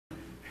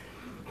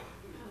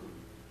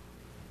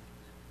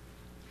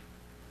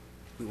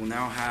We will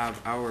now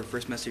have our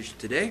first message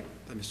today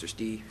by Mr.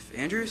 Steve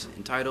Andrews,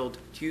 entitled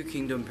Two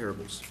Kingdom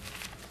Parables.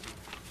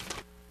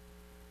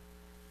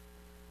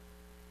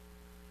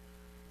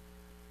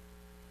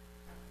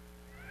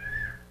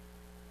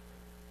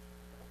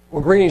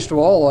 Well, greetings to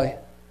all. I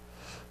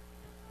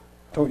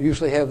don't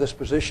usually have this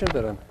position,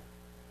 but I'm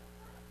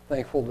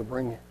thankful to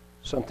bring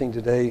something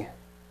today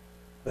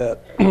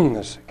that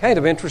is kind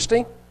of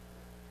interesting.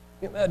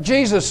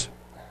 Jesus,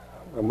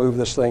 I'll move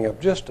this thing up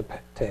just a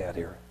tad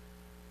here.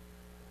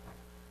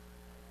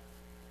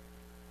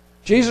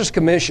 Jesus'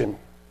 commission,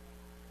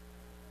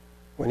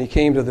 when he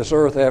came to this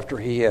earth after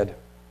he had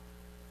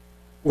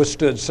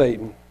withstood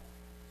Satan,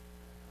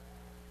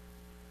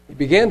 he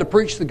began to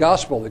preach the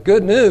gospel, the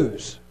good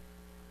news.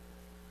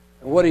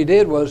 And what he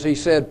did was he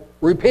said,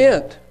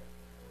 repent.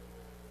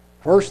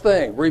 First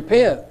thing,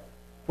 repent,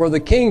 for the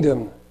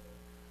kingdom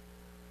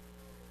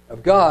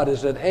of God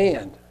is at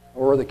hand,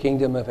 or the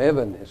kingdom of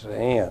heaven is at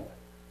hand.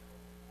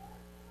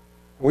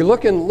 We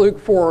look in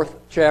Luke 4th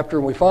chapter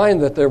and we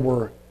find that there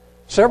were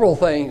several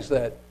things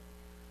that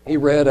he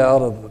read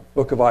out of the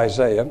book of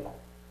Isaiah.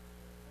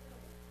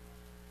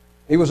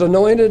 He was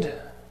anointed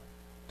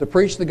to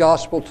preach the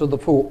gospel to the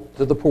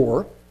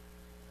poor,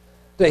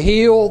 to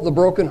heal the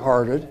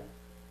brokenhearted,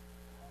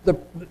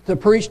 to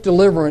preach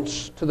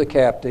deliverance to the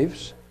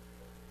captives,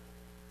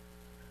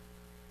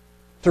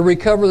 to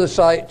recover the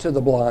sight to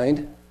the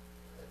blind,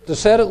 to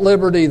set at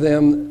liberty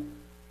them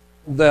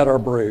that are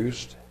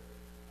bruised,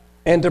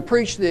 and to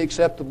preach the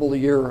acceptable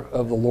year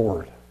of the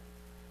Lord.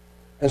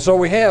 And so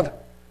we have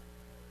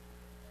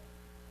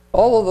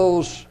all of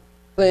those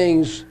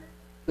things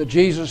that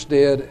Jesus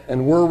did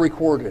and were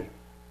recorded.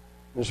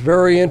 It's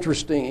very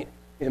interesting.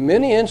 In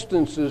many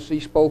instances, he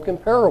spoke in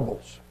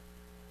parables.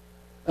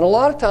 And a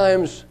lot of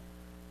times,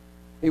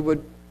 he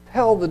would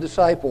tell the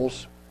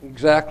disciples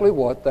exactly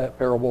what that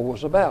parable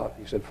was about.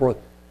 He said, for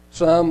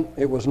some,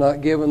 it was not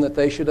given that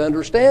they should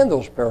understand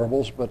those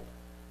parables, but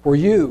for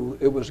you,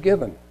 it was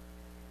given.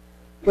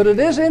 But it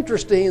is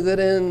interesting that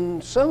in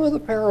some of the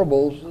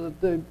parables,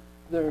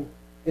 there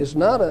is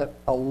not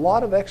a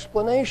lot of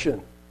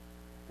explanation,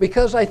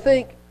 because I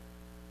think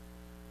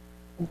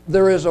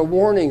there is a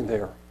warning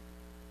there,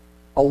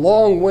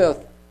 along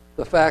with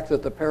the fact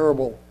that the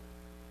parable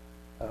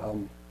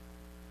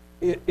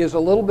is a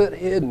little bit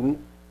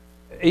hidden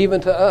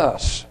even to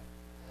us.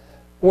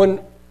 When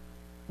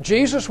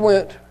Jesus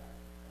went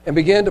and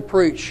began to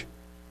preach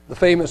the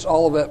famous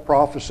Olivet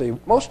prophecy,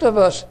 most of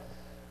us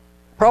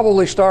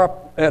probably start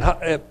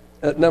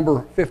at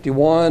number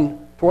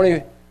 51,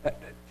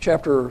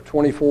 chapter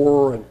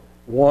 24 and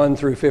 1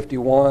 through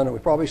 51, and we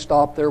probably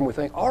stop there and we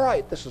think, all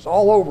right, this is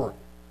all over.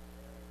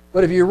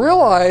 But if you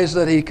realize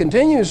that he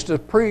continues to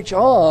preach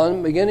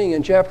on, beginning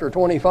in chapter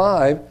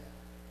 25,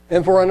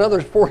 and for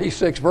another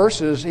 46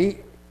 verses,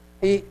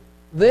 he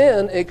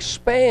then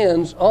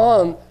expands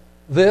on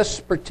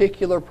this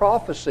particular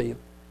prophecy.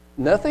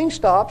 Nothing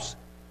stops.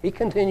 He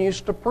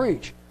continues to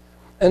preach.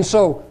 And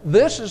so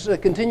this is a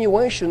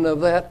continuation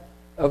of that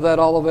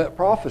Olivet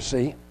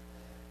prophecy.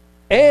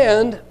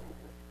 And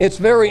it's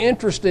very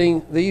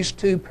interesting, these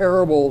two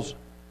parables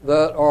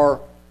that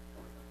are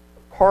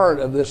part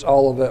of this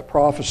Olivet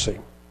prophecy.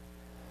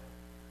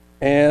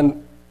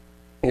 And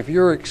if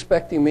you're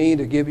expecting me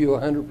to give you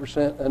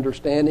 100%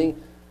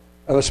 understanding,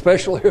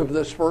 especially of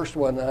this first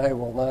one, I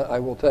will not. I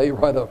will tell you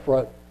right up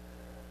front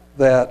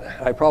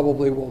that I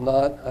probably will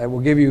not. I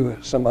will give you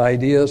some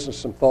ideas and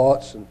some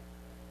thoughts and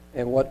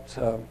what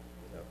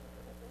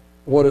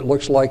it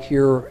looks like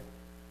here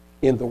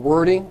in the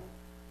wording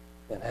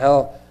and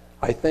how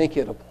I think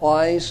it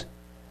applies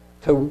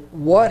to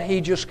what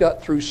he just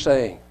got through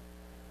saying.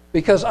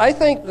 Because I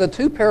think the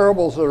two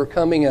parables that are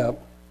coming up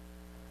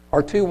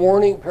are two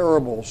warning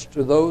parables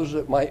to those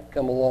that might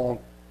come along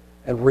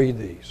and read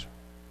these.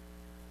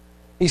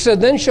 He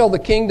said, then shall the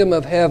kingdom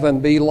of heaven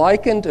be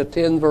likened to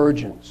 10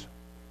 virgins.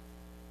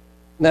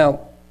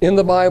 Now, in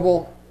the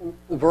Bible,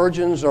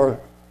 virgins are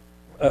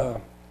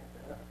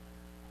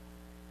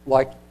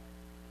like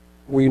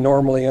we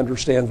normally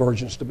understand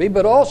virgins to be,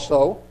 but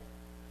also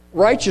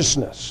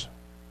righteousness.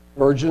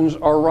 Virgins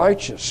are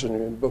righteous. And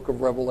in the book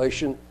of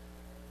Revelation,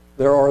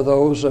 there are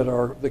those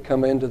that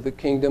come into the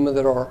kingdom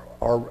that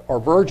are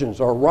virgins,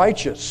 are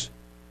righteous.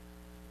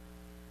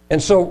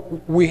 And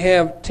so we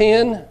have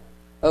 10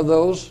 of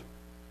those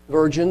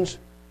virgins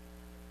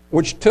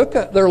which took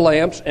their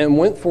lamps and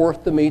went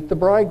forth to meet the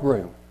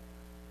bridegroom.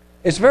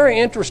 It's very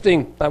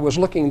interesting. I was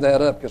looking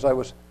that up because I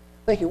was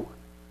thinking,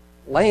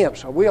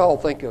 lamps, we all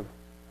think of,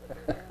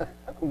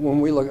 when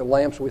we look at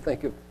lamps, we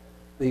think of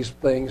these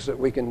things that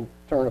we can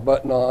turn a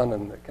button on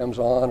and it comes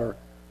on, or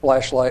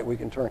flashlight we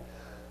can turn.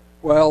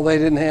 Well, they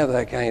didn't have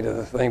that kind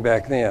of thing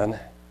back then.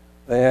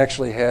 They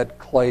actually had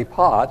clay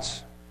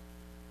pots,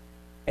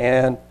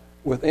 and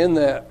within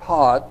that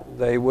pot,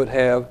 they would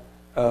have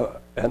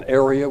an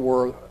area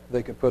where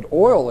they could put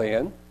oil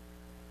in,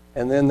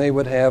 and then they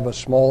would have a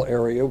small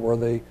area where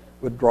they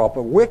would drop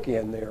a wick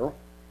in there.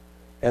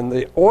 And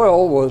the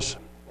oil was,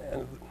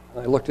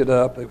 I looked it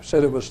up, it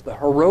said it was the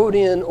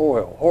Herodian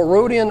oil,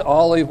 Herodian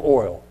olive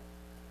oil.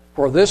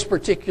 for this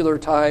particular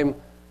time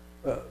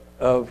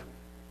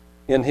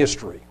in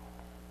history.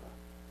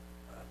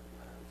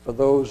 For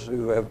those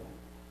who have,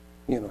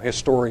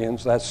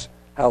 historians, that's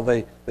how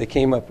they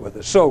came up with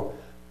it. So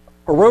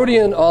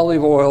Herodian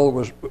olive oil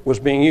was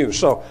being used.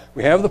 So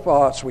we have the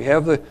pots, we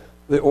have the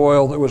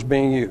oil that was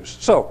being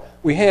used. So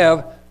we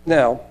find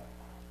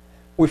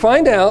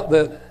out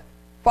that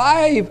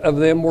 5 of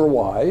them were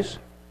wise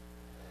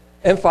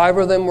and 5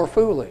 of them were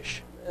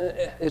foolish.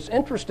 It's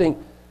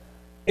interesting.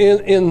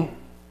 In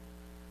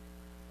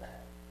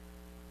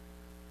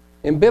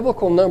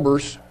biblical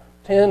numbers,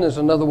 10 is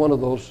another one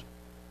of those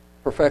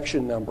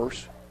perfection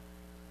numbers.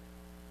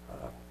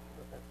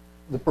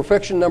 The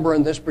perfection number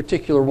in this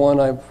particular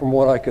one, from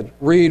what I could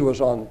read, was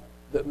on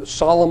the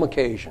solemn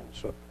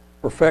occasions of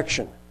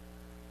perfection.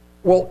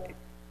 Well,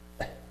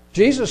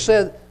 Jesus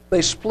said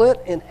they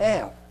split in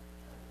half,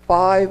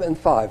 5 and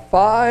 5.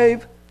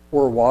 5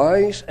 were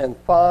wise and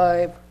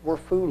 5 were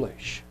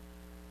foolish.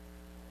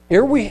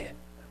 Here we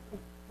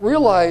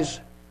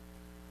realize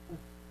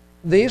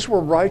these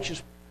were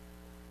righteous.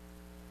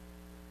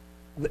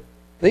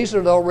 These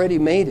had already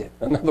made it.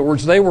 In other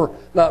words, they were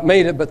not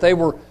made it, but they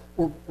were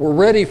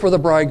ready for the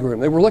bridegroom.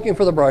 They were looking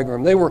for the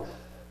bridegroom. They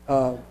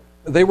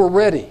were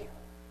ready.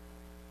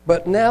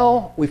 But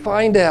now we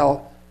find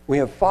out we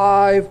have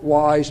 5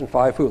 wise and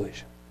 5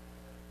 foolish.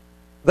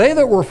 They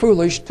that were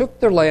foolish took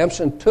their lamps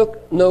and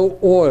took no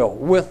oil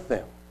with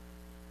them.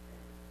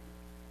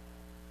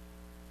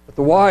 But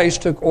the wise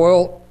took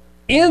oil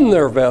in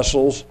their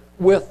vessels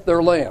with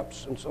their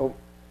lamps. And so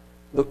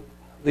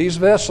these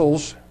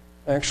vessels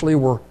actually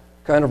were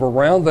kind of a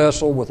round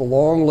vessel with a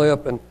long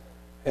lip,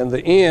 and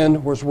the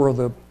end was where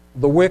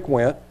the wick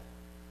went,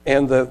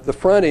 and the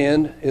front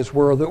end is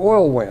where the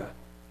oil went.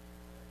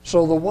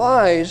 So the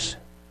wise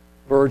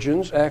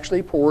virgins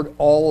actually poured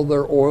all of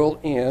their oil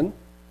in,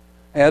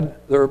 had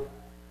their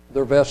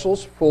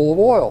vessels full of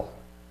oil.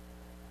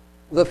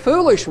 The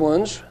foolish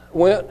ones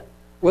went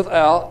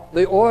without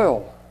the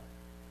oil.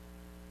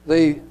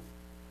 The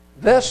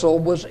vessel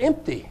was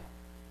empty.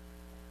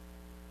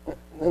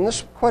 And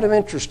this is quite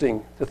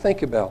interesting to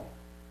think about.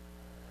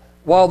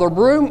 While the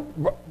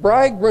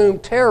bridegroom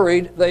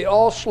tarried, they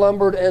all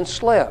slumbered and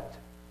slept.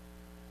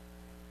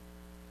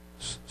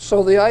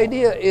 So the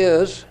idea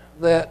is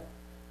that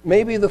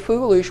maybe the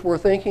foolish were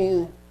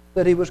thinking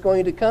that he was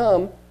going to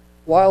come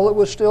while it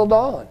was still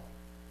dawn,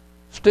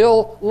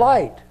 still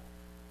light,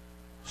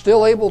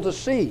 still able to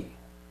see.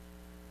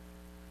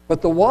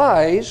 But the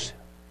wise,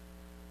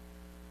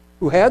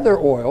 who had their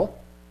oil,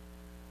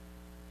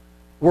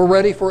 were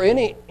ready for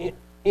any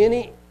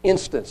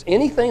instance,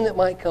 anything that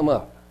might come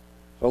up.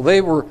 So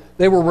they were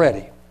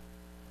ready.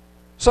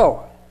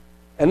 So,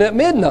 and at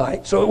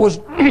midnight, so it was,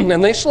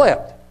 and they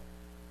slept.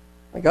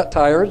 They got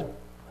tired,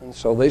 and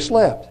so they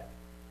slept.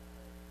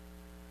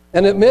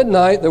 And at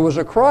midnight there was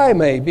a cry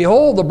made,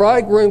 "Behold, the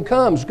bridegroom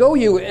comes, go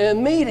you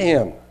and meet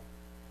him."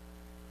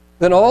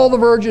 Then all the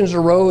virgins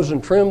arose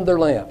and trimmed their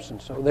lamps,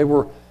 and so they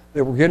were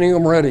getting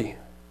them ready.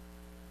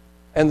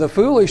 And the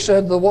foolish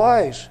said to the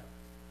wise,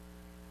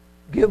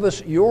 "Give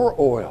us your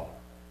oil."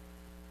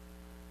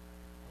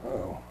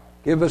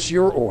 Give us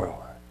your oil.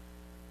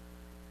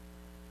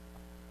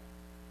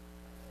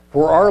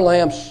 For our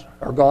lamps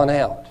are gone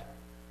out.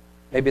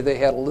 Maybe they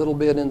had a little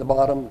bit in the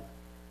bottom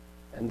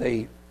and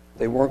they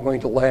weren't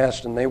going to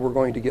last and they were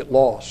going to get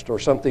lost or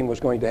something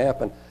was going to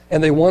happen.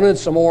 And they wanted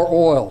some more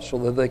oil so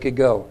that they could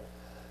go.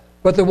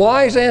 But the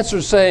wise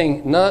answered,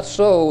 saying, "Not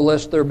so,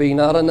 lest there be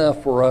not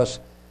enough for us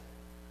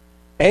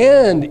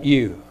and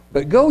you.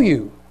 But go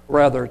you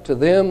rather to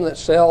them that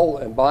sell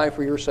and buy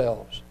for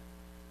yourselves."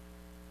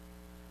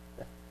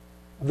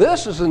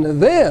 This is an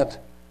event,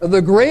 the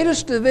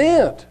greatest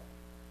event,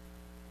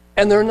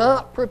 and they're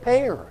not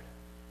prepared.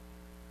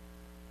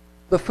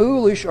 The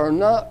foolish are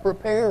not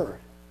prepared,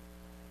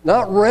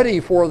 not ready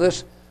for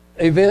this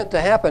event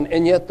to happen,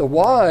 and yet the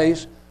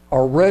wise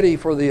are ready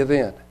for the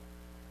event.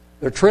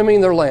 They're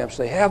trimming their lamps.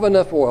 They have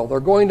enough oil.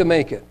 They're going to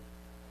make it.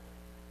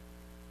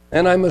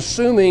 And I'm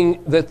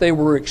assuming that they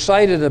were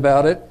excited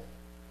about it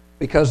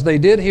because they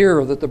did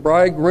hear that the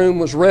bridegroom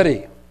was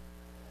ready.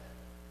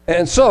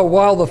 And so,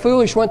 while the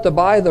foolish went to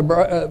buy,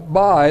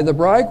 the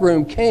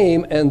bridegroom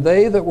came, and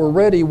they that were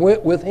ready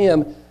went with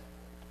him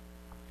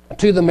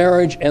to the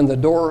marriage, and the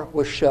door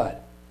was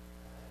shut.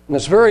 And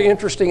it's very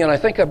interesting, and I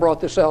think I brought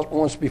this out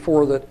once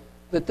before,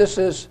 that this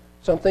is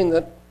something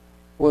that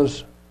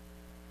was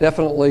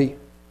definitely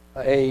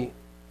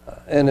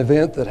an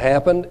event that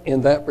happened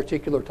in that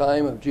particular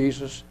time of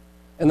Jesus.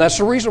 And that's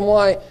the reason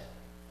why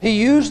he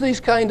used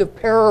these kind of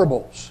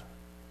parables.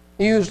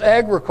 He used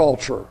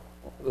agriculture,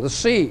 the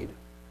seed,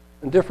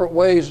 in different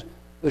ways,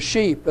 the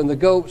sheep and the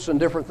goats and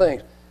different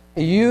things.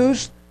 He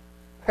used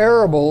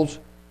parables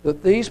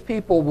that these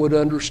people would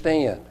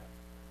understand,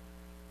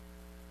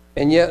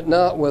 and yet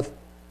not with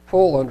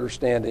full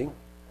understanding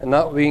and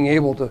not being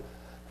able to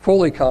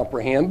fully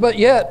comprehend, but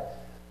yet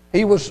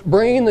he was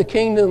bringing the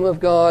kingdom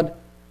of God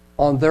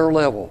on their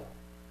level.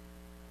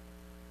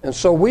 And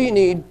so we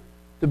need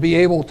to be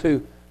able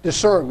to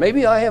discern.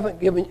 Maybe I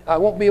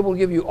won't be able to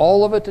give you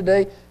all of it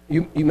today.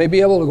 You may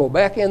be able to go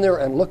back in there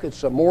and look at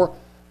some more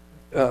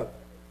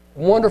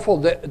wonderful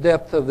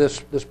depth of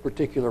this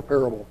particular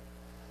parable.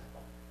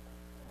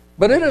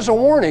 But it is a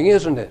warning,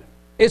 isn't it?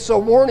 It's a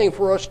warning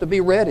for us to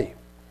be ready.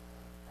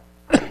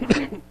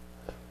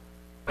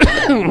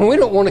 We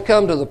don't want to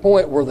come to the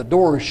point where the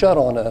door is shut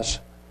on us.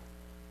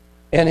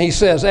 And he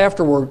says,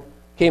 afterward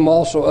came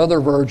also other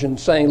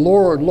virgins, saying,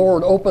 Lord,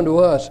 Lord, open to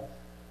us.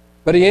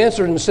 But he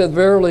answered and said,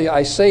 Verily,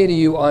 I say to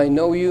you, I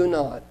know you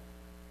not.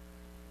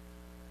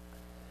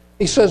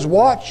 He says,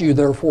 Watch you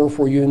therefore,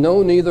 for you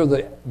know neither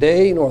the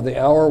day nor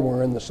the hour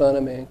wherein the Son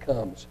of Man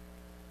comes.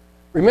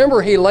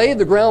 Remember, he laid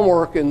the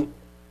groundwork in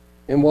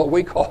what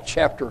we call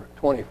chapter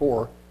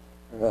 24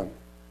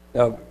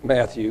 of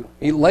Matthew.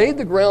 He laid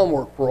the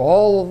groundwork for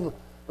all of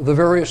the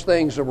various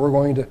things that were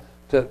going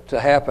to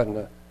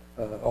happen,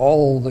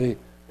 all the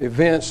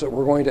events that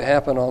were going to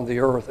happen on the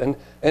earth, and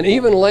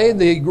even laid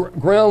the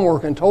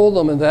groundwork and told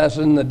them that as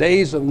in the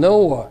days of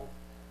Noah,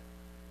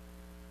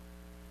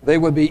 they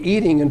would be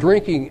eating and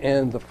drinking,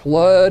 and the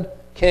flood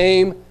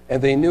came,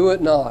 and they knew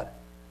it not.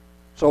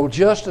 So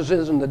just as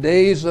is in the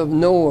days of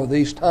Noah,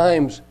 these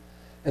times.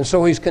 And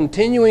so he's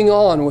continuing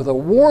on with a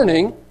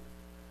warning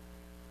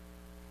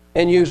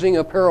and using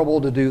a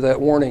parable to do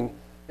that warning.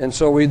 And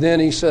so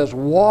he says,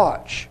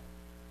 watch,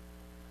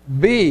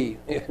 be,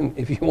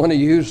 if you want to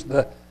use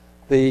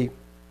the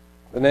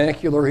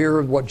vernacular here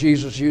of what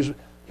Jesus used,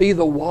 be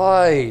the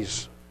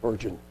wise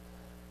virgin.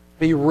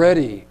 Be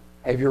ready.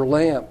 Have your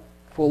lamp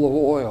full of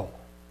oil.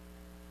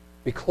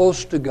 Be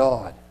close to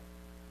God.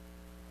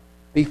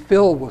 Be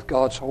filled with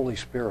God's Holy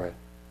Spirit.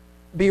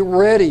 Be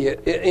ready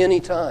at any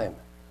time.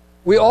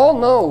 We all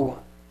know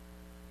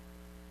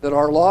that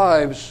our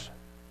lives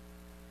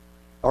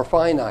are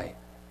finite.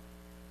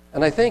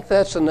 And I think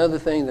that's another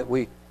thing that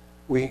we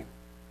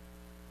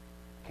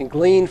can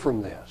glean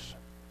from this.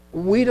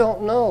 We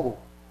don't know,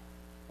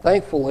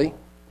 thankfully,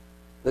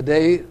 the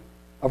day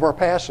of our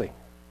passing.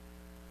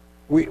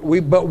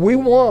 But we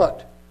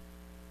want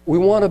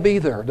to be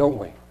there, don't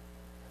we?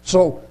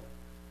 So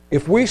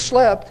if we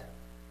slept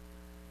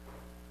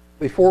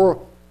before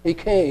he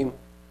came,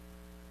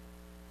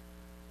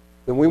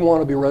 then we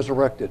want to be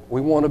resurrected.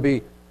 We want to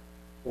be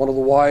one of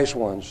the wise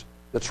ones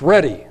that's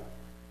ready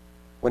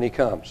when he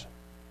comes.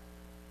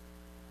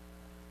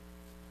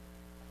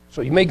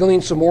 So you may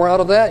glean some more out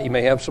of that. You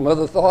may have some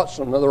other thoughts,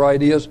 some other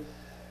ideas,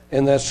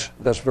 and that's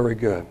very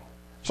good.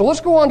 So let's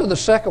go on to the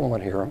second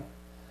one here.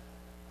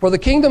 For the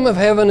kingdom of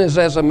heaven is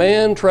as a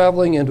man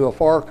traveling into a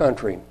far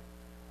country,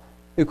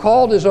 who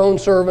called his own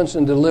servants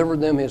and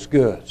delivered them his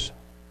goods.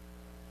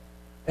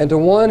 And to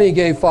one he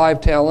gave 5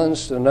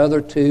 talents, to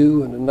another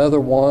 2, and another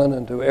 1,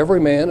 and to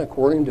every man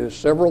according to his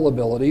several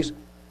abilities,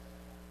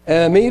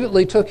 and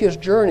immediately took his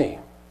journey.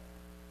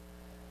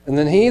 And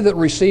then he that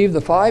received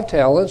the 5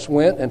 talents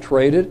went and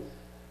traded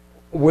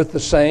with the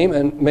same,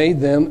 and made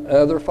them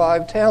other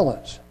 5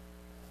 talents.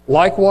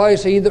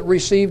 Likewise he that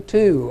received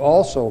 2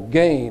 also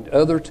gained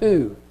other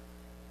 2.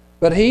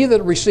 But he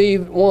that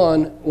received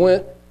 1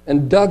 went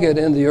and dug it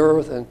in the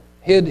earth and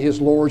hid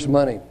his Lord's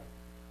money.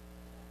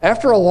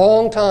 After a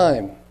long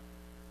time,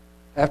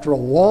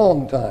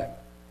 the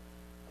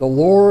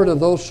Lord of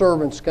those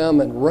servants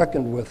come and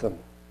reckoned with them.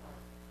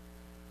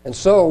 And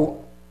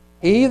so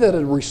he that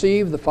had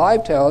received the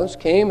 5 talents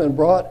came and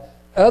brought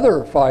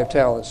other 5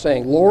 talents,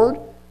 saying, Lord,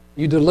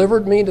 you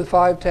delivered me the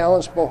 5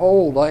 talents.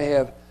 Behold, I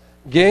have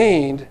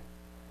gained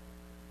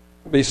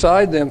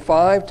beside them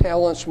 5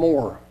 talents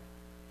more.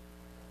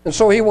 And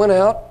so he went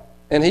out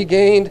and he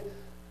gained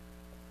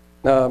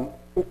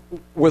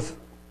with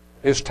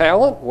his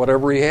talent,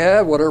 whatever he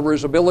had, whatever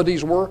his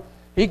abilities were,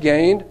 he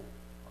gained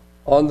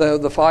on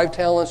the 5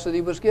 talents that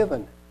he was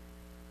given.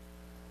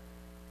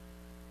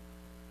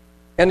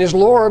 And his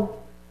Lord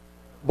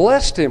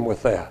blessed him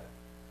with that.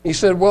 He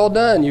said, well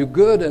done, you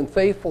good and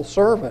faithful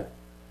servant.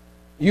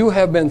 You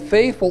have been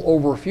faithful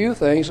over a few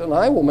things, and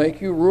I will make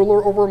you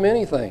ruler over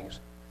many things.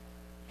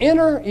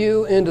 Enter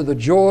you into the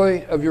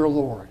joy of your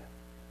Lord.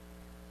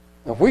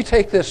 Now, if we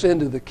take this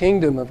into the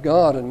kingdom of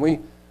God, and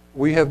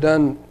we have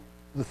done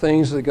the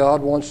things that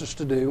God wants us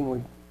to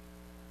do,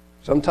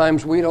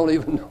 sometimes we don't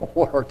even know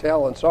what our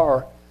talents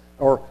are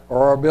or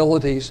our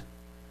abilities,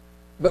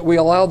 but we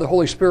allow the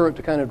Holy Spirit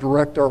to kind of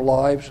direct our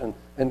lives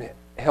and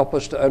help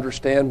us to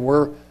understand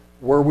where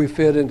we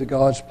fit into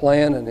God's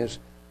plan and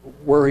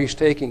where He's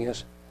taking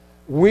us.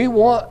 We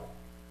want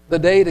the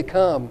day to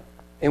come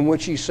in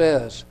which He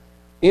says,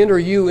 enter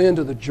you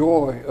into the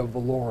joy of the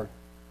Lord.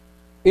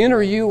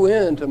 Enter you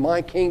into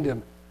my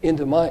kingdom,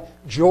 into my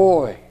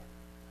joy.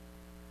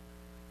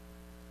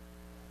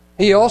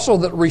 He also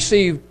that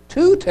received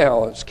 2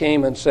 talents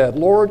came and said,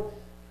 Lord,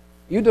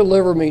 you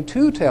deliver me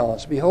 2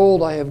 talents.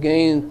 Behold, I have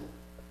gained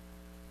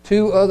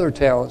 2 other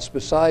talents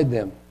beside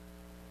them.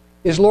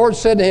 His Lord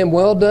said to him,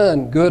 well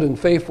done, good and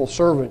faithful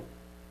servant.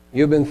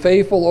 You have been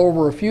faithful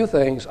over a few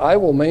things. I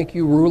will make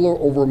you ruler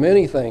over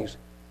many things.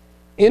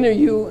 Enter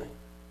you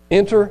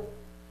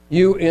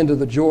into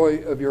the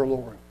joy of your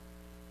Lord.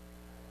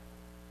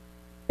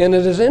 And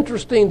it is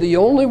interesting, the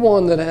only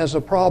one that has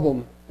a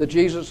problem, that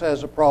Jesus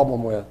has a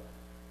problem with,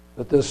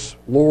 that this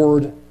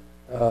Lord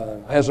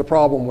has a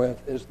problem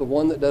with, is the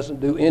one that doesn't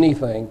do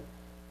anything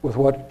with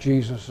what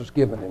Jesus has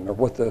given him, or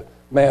what the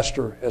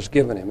Master has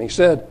given him. He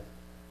said,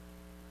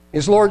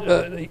 his Lord,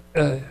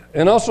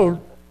 and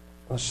also,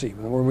 let's see,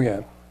 where are we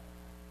at?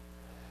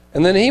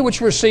 And then he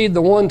which received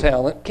the 1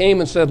 talent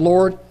came and said,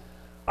 Lord,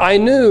 I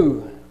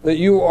knew that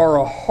you are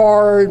a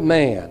hard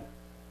man,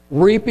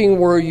 reaping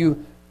where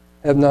you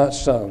have not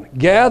sown,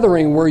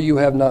 gathering where you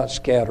have not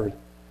scattered.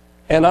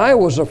 And I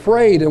was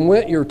afraid and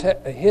went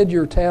hid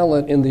your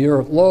talent in the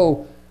earth.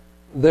 Lo,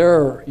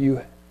 there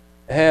you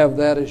have,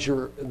 that is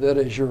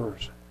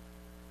yours.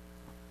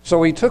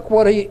 So he took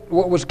what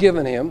was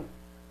given him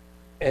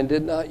and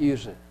did not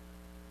use it.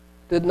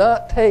 Did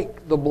not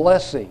take the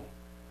blessing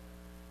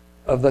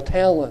of the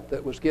talent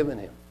that was given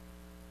him.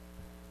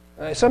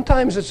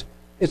 Sometimes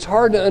it's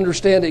hard to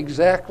understand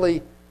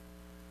exactly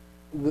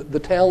the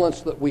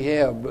talents that we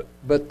have,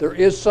 but there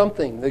is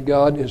something that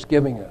God is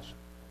giving us.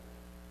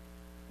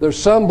 There's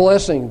some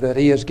blessing that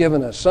he has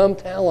given us, some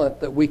talent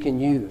that we can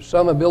use,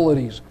 some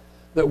abilities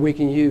that we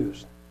can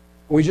use.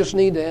 We just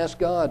need to ask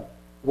God,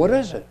 what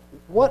is it?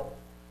 What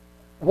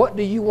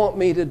do you want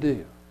me to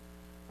do?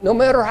 No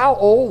matter how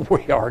old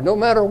we are, no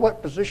matter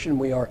what position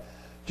we are,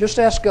 just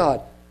ask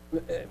God,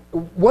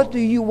 what do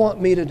you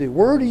want me to do?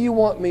 Where do you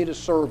want me to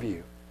serve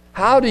you?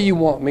 How do you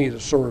want me to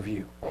serve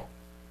you?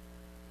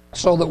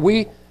 So that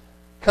we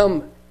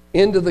come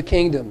into the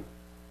kingdom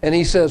and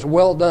he says,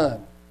 well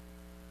done.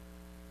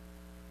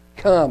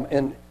 Come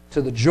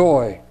into the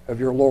joy of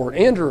your Lord.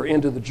 Enter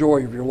into the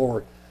joy of your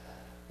Lord.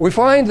 We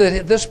find that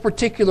in this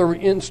particular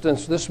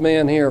instance, this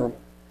man here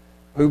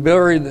who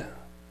buried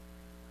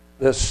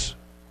this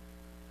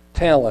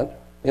talent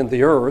in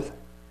the earth,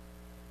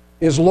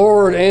 his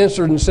Lord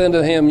answered and said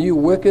to him, you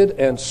wicked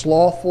and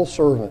slothful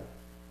servant.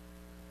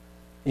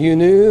 You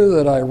knew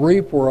that I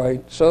reap where I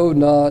sowed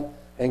not,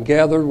 and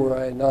gathered where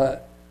I had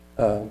not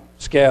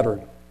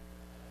scattered.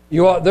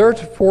 You ought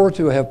therefore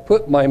to have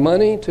put my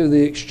money to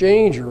the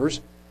exchangers,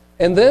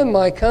 and then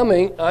my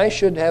coming I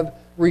should have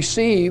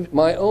received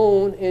my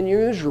own in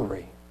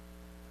usury.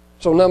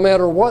 So no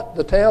matter what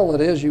the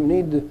talent is, you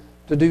need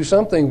to do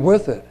something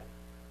with it.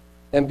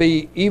 And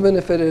even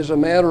if it is a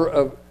matter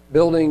of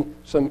building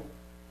some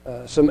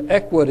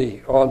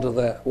equity onto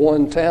that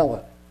 1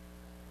 talent.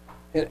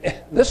 And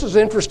this is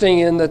interesting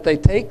in that they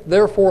take,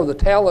 therefore, the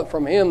talent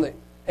from him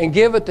and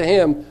give it to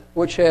him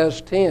which has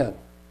 10.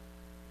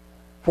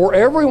 For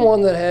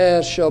everyone that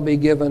has shall be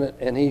given it,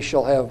 and he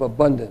shall have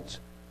abundance.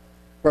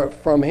 But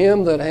from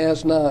him that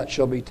has not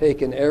shall be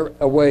taken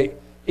away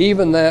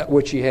even that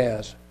which he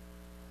has.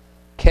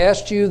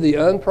 Cast you the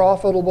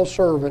unprofitable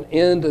servant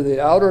into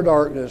the outer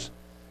darkness,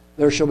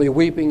 there shall be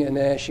weeping and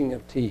gnashing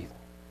of teeth.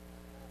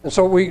 And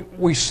so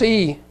we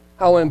see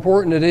how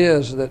important it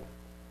is that,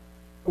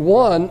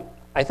 one,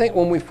 I think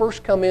when we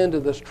first come into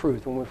this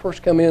truth, when we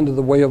first come into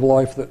the way of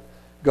life that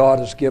God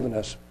has given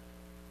us,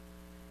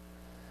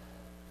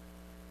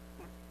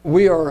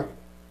 we are,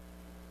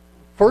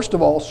 first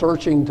of all,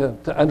 searching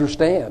to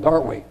understand,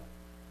 aren't we?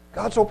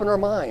 God's opened our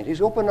mind.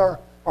 He's opened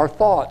our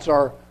thoughts,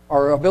 our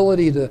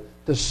ability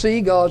to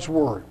see God's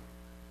Word.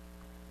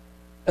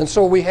 And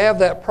so we have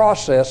that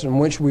process in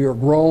which we are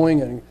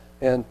growing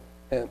and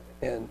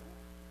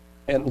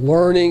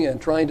learning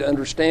and trying to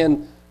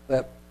understand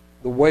that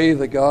the way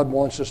that God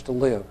wants us to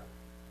live.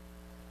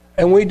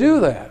 And we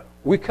do that.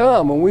 We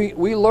come and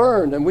we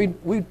learn and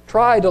we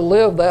try to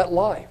live that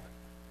life.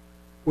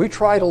 We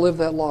try to live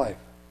that life.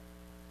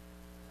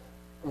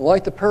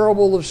 Like the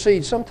parable of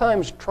seeds,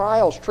 sometimes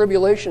trials,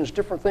 tribulations,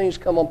 different things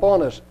come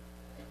upon us.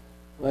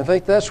 And I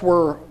think that's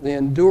where the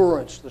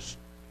endurance,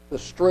 the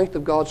strength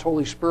of God's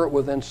Holy Spirit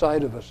within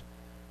inside of us,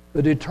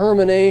 the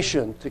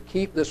determination to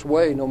keep this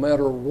way no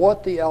matter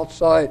what the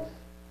outside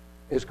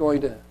is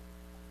going to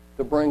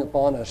bring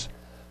upon us.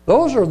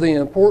 Those are the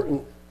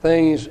important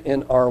things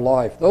in our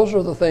life. Those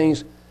are the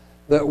things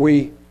that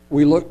we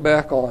look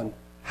back on.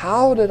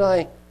 How did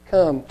I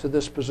come to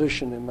this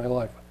position in my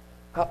life?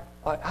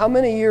 How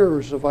many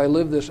years have I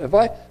lived this? Have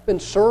I been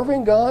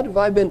serving God? Have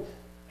I been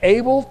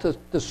able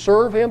to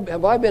serve Him?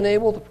 Have I been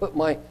able to put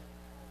my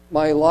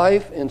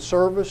life in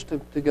service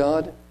to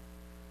God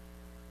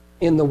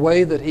in the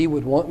way that He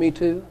would want me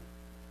to?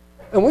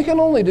 And we can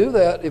only do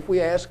that if we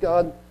ask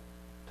God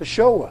to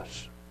show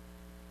us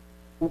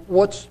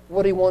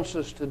what He wants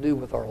us to do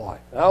with our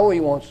life, how He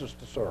wants us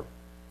to serve.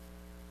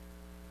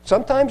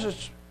 Sometimes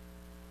it's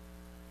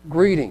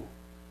greeting,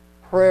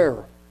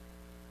 prayer,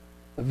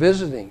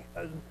 visiting.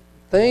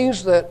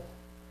 Things that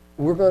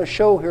we're going to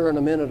show here in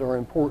a minute are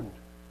important.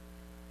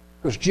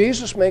 Because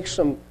Jesus makes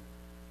some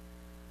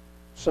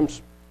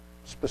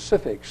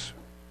specifics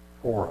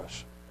for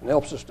us and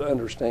helps us to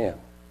understand.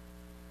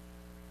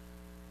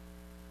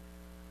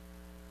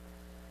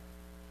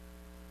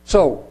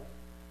 So,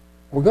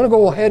 we're going to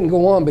go ahead and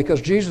go on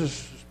because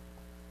Jesus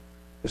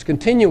is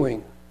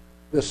continuing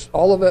this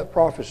Olivet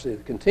prophecy,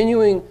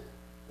 continuing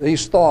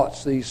these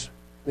thoughts, these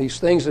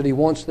things that He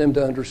wants them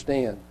to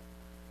understand.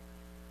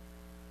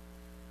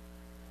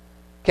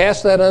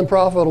 Cast that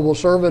unprofitable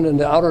servant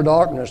into outer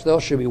darkness.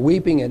 There shall be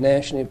weeping and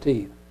gnashing of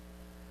teeth.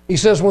 He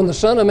says, when the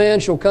Son of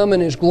Man shall come in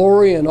his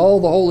glory and all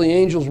the holy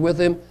angels with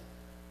him,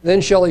 then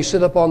shall he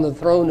sit upon the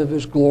throne of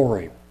his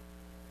glory.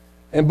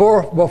 And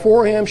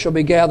before him shall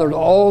be gathered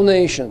all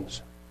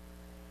nations.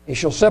 He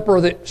shall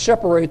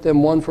separate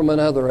them one from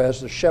another, as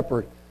the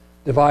shepherd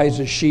divides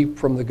his sheep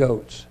from the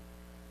goats.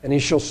 And he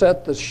shall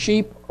set the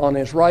sheep on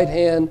his right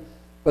hand,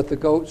 but the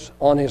goats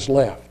on his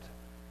left.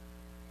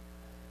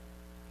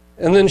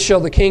 And then shall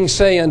the king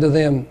say unto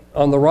them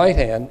on the right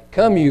hand,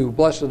 Come you,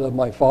 blessed of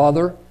my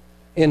Father,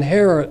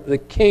 inherit the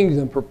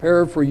kingdom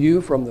prepared for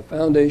you from the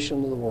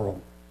foundation of the world.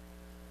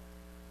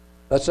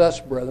 That's us,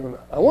 brethren.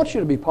 I want you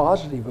to be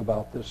positive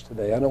about this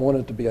today. I don't want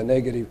it to be a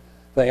negative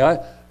thing.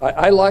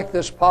 I like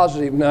this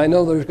positive. Now, I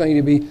know there's going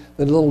to be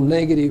the little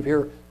negative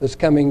here that's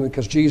coming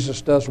because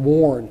Jesus does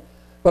warn.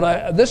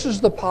 But this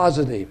is the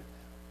positive.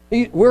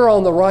 We're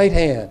on the right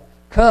hand.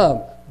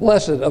 Come,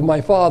 blessed of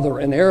my Father,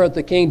 inherit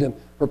the kingdom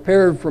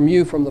prepared from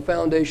you from the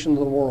foundation of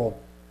the world.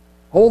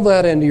 Hold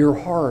that into your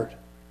heart.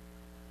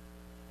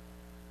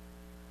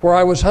 For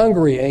I was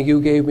hungry, and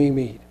you gave me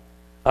meat.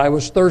 I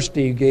was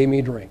thirsty, you gave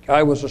me drink.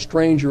 I was a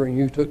stranger, and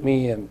you took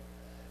me in.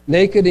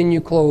 Naked, and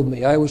you clothed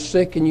me. I was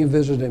sick, and you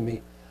visited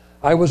me.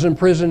 I was in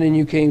prison, and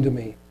you came to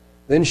me.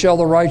 Then shall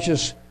the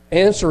righteous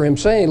answer him,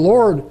 saying,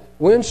 Lord,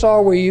 when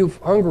saw we you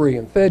hungry,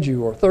 and fed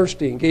you, or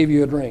thirsty, and gave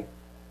you a drink?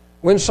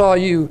 When saw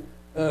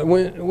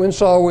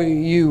we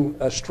you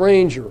a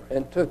stranger,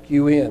 and took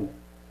you in?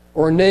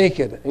 Or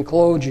naked, and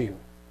clothed you?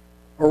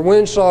 Or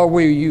when saw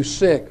we you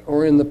sick,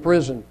 or in the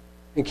prison,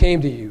 and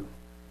came to you?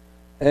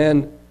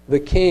 And the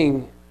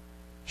king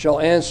shall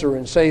answer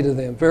and say to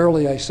them,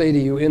 Verily I say to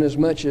you,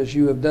 inasmuch as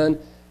you have done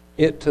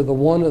it to the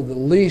one of the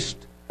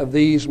least of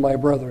these my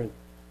brethren,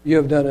 you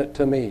have done it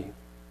to me.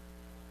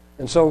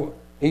 And so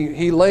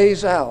he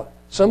lays out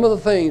some of the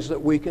things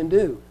that we can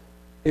do.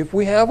 If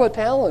we have a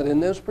talent in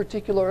those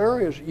particular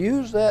areas,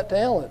 use that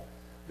talent.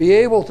 Be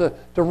able to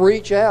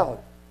reach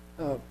out.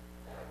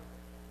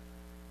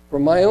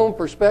 From my own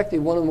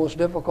perspective, one of the most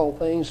difficult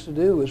things to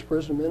do is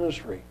prison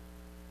ministry.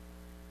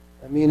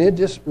 I mean, it's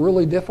just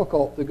really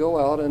difficult to go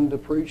out and to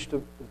preach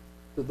to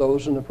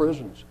those in the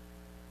prisons.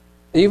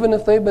 Even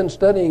if they've been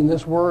studying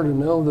this word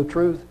and know the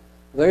truth,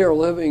 they are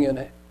living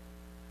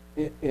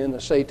in a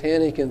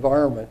satanic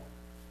environment.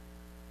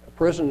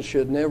 Prisons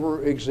should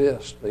never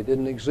exist. They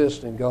didn't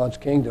exist in God's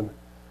kingdom.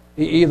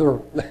 They either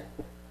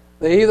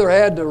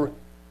had to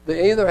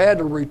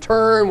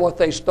return what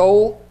they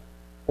stole,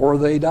 or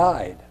they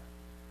died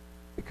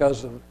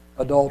because of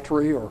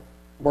adultery or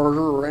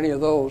murder or any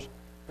of those.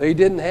 They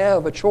didn't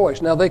have a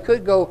choice. Now, they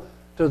could go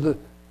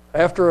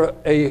after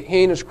a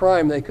heinous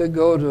crime, they could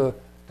go to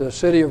the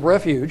city of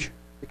refuge,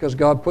 because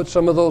God put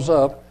some of those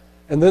up,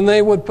 and then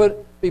they would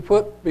be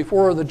put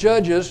before the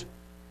judges,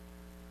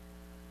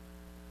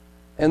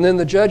 and then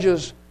the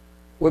judges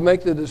would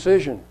make the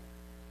decision.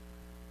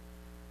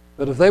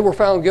 But if they were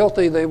found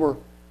guilty, they were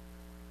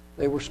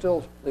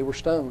stoned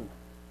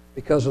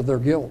because of their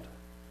guilt.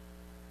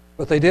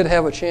 But they did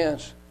have a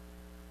chance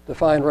to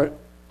find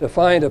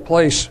a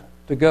place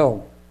to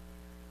go.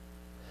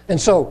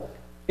 And so,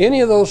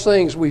 any of those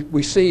things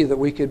we see that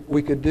we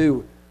could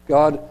do,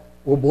 God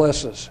will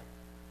bless us.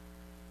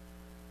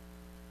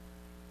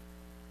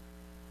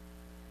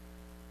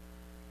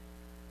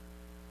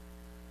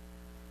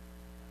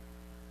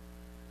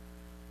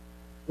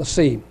 Let's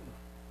see.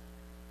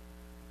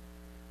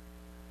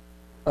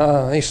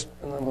 I'm going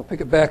to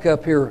pick it back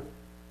up here.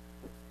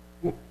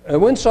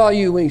 When saw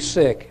you when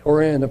sick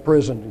or in a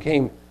prison? And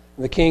came,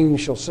 the king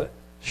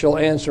shall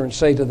answer and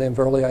say to them,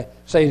 Verily I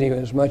say to you,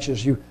 as much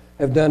as you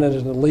have done it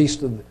to the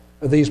least of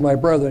these my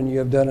brethren, you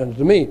have done it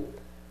to me.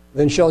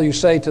 Then shall you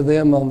say to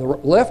them on the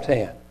left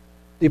hand,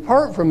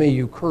 Depart from me,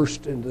 you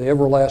cursed, into the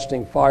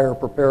everlasting fire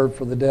prepared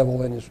for the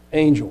devil and his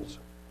angels.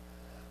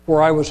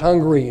 For I was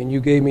hungry, and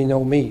you gave me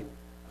no meat.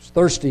 I was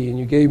thirsty, and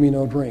you gave me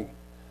no drink.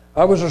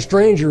 I was a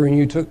stranger, and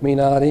you took me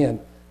not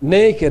in.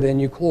 Naked,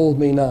 and you clothed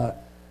me not.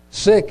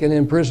 Sick and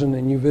in prison,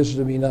 and you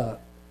visited me not.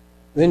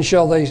 Then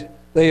shall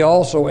they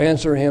also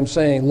answer him,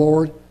 saying,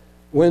 Lord,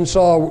 when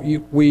saw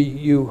we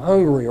you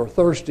hungry, or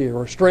thirsty,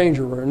 or a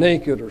stranger, or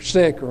naked, or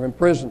sick, or in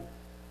prison,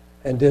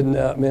 and did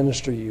not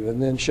minister you?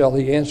 And then shall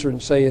he answer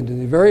and say unto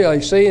thee, Verily I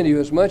say unto you,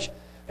 as much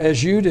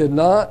as you did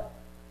not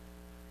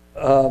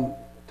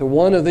to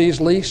one of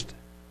these least,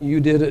 you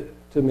did it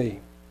to me.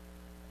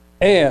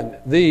 And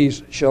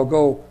these shall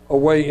go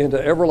away into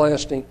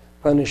everlasting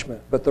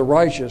punishment, but the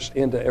righteous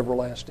into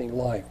everlasting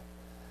life.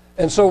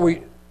 And so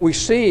we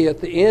see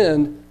at the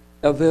end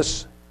of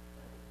this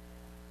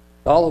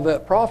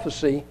Olivet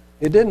prophecy,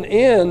 it didn't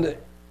end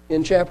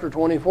in chapter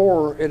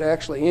 24. It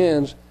actually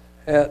ends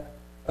at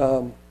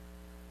the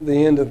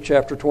end of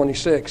chapter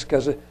 26,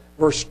 because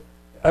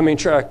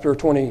chapter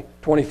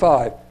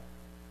 25.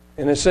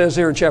 And it says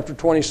here in chapter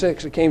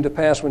 26, it came to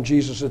pass when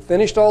Jesus had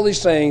finished all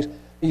these sayings,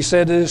 he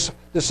said to his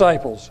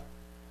disciples,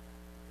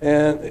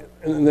 and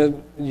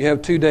then you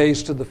have 2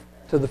 days to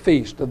the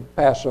feast of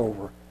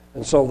Passover.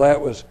 And so that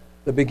was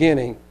the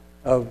beginning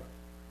of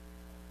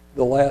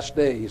the last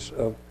days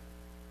of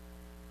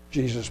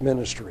Jesus'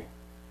 ministry.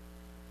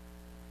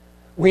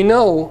 We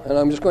know, and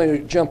I'm just going to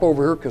jump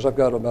over here because I've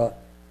got about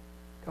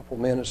a couple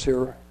minutes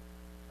here.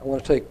 I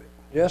want to take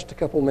just a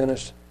couple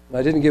minutes, and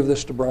I didn't give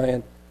this to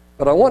Brian,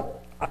 but I want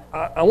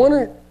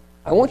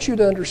you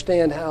to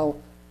understand how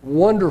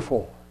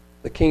wonderful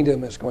the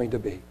kingdom is going to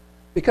be.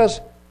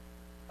 Because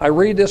I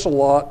read this a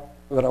lot,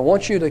 but I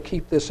want you to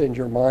keep this in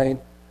your mind,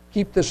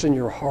 keep this in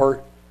your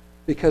heart,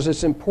 because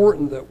it's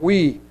important that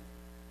we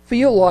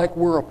feel like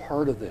we're a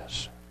part of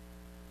this.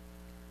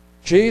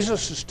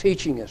 Jesus is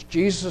teaching us.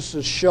 Jesus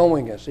is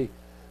showing us.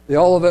 The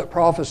Olivet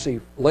prophecy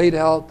laid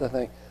out the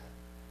thing.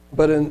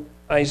 But in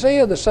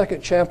Isaiah, the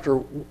 2nd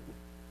chapter,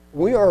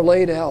 we are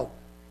laid out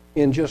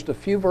in just a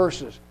few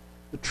verses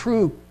the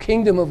true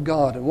kingdom of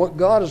God and what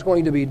God is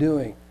going to be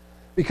doing.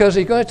 Because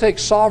He's going to take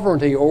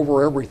sovereignty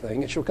over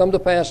everything. It shall come to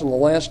pass in the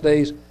last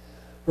days,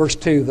 verse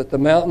 2, that the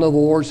mountain of the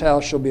Lord's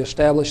house shall be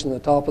established in the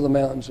top of the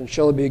mountains, and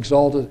shall be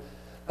exalted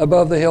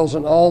above the hills,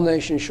 and all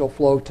nations shall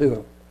flow to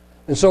it.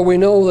 And so we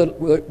know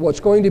that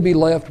what's going to be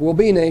left will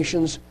be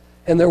nations,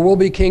 and there will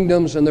be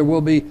kingdoms, and there will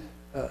be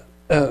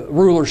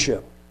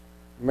rulership.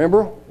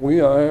 Remember, we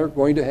are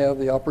going to have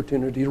the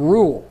opportunity to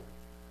rule.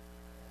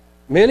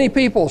 Many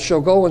people shall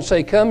go and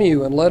say, "Come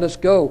you, and let us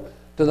go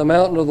to the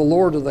mountain of the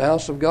Lord, to the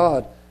house of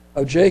God,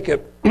 of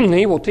Jacob.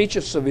 He will teach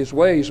us of His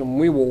ways, and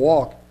we will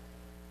walk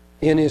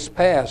in His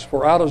paths.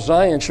 For out of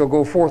Zion shall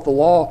go forth the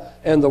law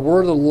and the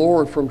word of the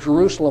Lord from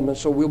Jerusalem." And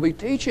so we'll be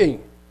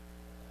teaching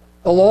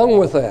along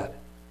with that.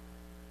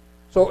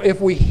 So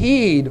if we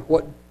heed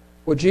what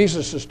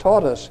Jesus has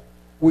taught us,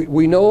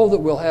 we know that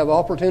we'll have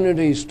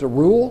opportunities to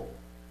rule,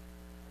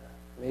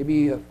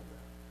 maybe a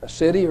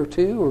city or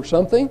two or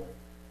something,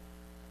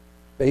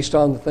 based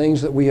on the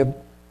things that we have,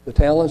 the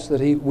talents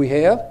that we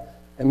have,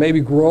 and maybe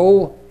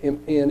grow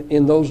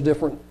in those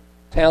different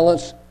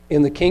talents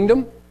in the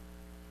kingdom,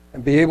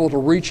 and be able to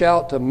reach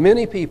out to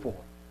many people.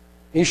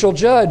 He shall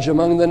judge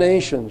among the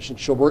nations, and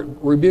shall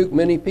rebuke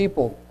many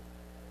people.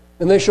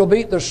 And they shall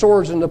beat their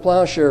swords into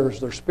plowshares,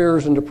 their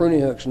spears into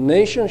pruning hooks.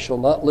 Nation shall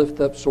not lift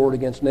up sword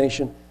against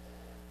nation,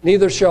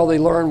 neither shall they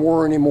learn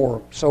war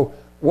anymore. So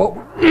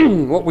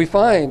what we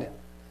find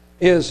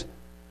is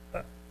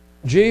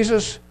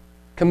Jesus'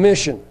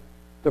 commission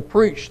to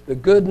preach the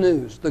good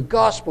news, the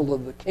gospel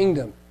of the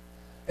kingdom.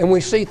 And we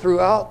see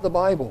throughout the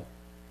Bible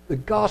the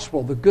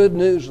gospel, the good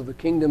news of the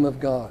kingdom of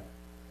God.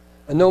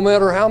 And no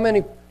matter how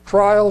many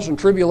trials and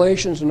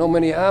tribulations and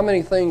how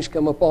many things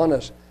come upon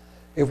us,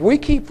 if we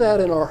keep that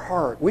in our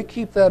heart, we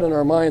keep that in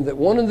our mind that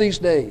one of these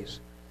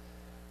days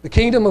the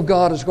kingdom of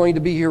God is going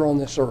to be here on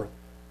this earth.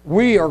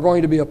 We are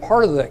going to be a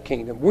part of that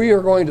kingdom. We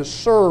are going to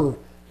serve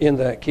in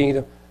that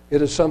kingdom.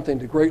 It is something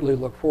to greatly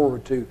look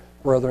forward to,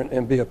 brethren,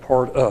 and be a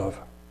part of.